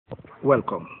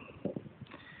Welcome,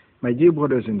 my dear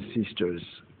brothers and sisters.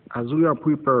 As we are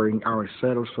preparing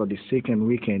ourselves for the second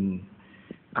weekend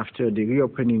after the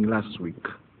reopening last week,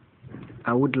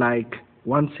 I would like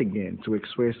once again to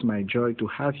express my joy to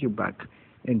have you back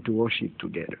and to worship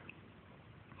together.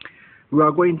 We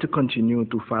are going to continue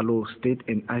to follow state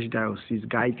and archdiocese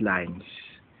guidelines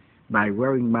by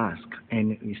wearing masks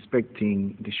and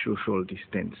respecting the social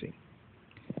distancing.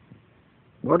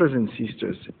 Brothers and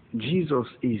sisters, Jesus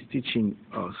is teaching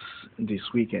us this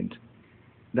weekend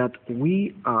that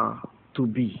we are to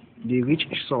be the rich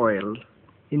soil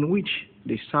in which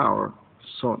the sower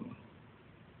sown.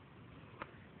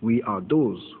 We are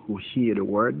those who hear the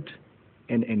word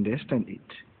and understand it.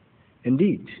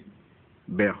 Indeed,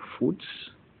 bear fruits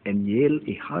and yield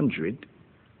 100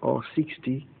 or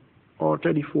 60 or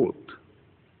 30-fold.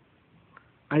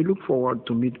 I look forward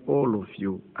to meet all of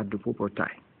you at the proper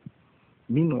time.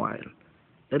 Meanwhile,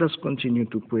 let us continue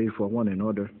to pray for one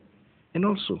another and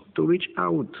also to reach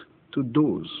out to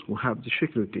those who have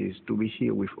difficulties to be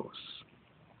here with us.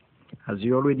 As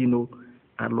you already know,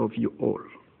 I love you all.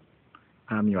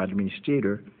 I'm your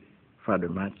administrator, Father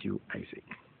Matthew Isaac.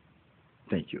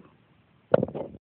 Thank you.